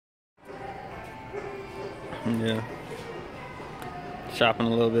Yeah. Shopping a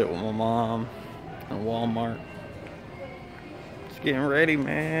little bit with my mom in Walmart. Just getting ready,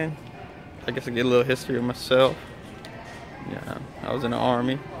 man. I guess I get a little history of myself. Yeah, I was in the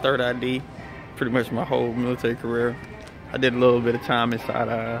Army, 3rd ID, pretty much my whole military career. I did a little bit of time inside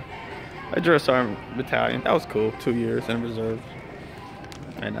a drill sergeant battalion. That was cool, 2 years in reserve.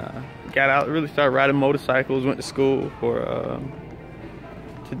 And got out, really started riding motorcycles, went to school for,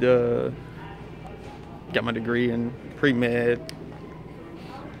 got my degree in pre-med.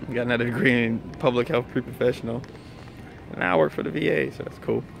 Got another degree in public health pre-professional. And now I work for the VA, so that's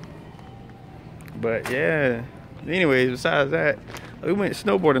cool. But yeah, anyways, besides that, we went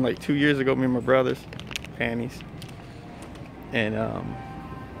snowboarding like 2 years ago, me and my brothers, panties. And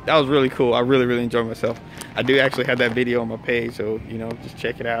that was really cool. I really enjoyed myself. I do actually have that video on my page, so you know, just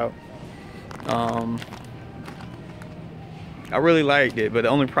check it out. I really liked it, but the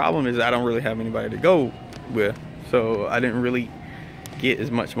only problem is I don't really have anybody to go with, so I didn't really get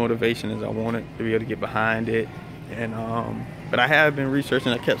as much motivation as I wanted to be able to get behind it. And but I have been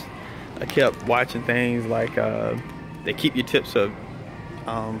researching. I kept watching things like they keep your tips of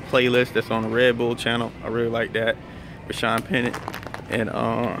playlist that's on the Red Bull channel. I really like that with Sean Pennant. And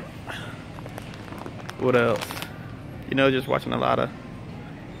what else? You know, just watching a lot of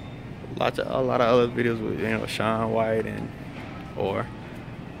other videos with, you know, Sean White and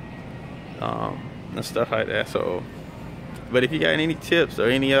stuff like that. So, but if you got any tips or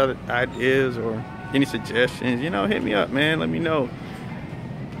any other ideas or any suggestions, you know, hit me up, man. Let me know.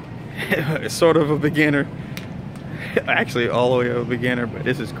 It's sort of a beginner, actually all the way a beginner, but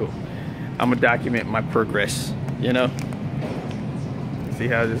this is cool. I'm gonna document my progress, you know, see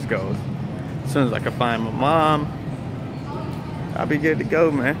how this goes. As soon as I can find my mom, I'll be good to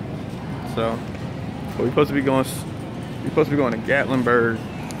go, man. So we're supposed to be going to Gatlinburg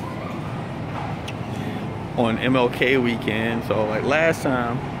on MLK weekend. So like last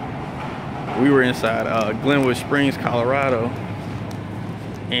time we were inside Glenwood Springs, Colorado,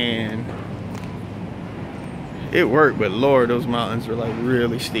 and it worked, but Lord, those mountains were like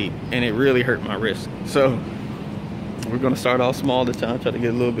really steep and it really hurt my wrist. So we're gonna start off small this time, try to get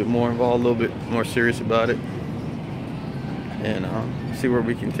a little bit more involved, a little bit more serious about it, and see where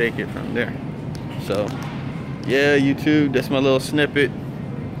we can take it from there. So yeah, YouTube, that's my little snippet.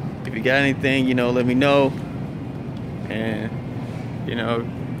 If you got anything, you know, let me know. And you know,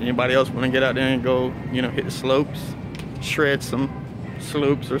 anybody else want to get out there and go, you know, hit the slopes, shred some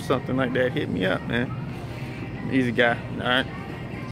slopes or something like that, hit me up, man. Easy guy. All right.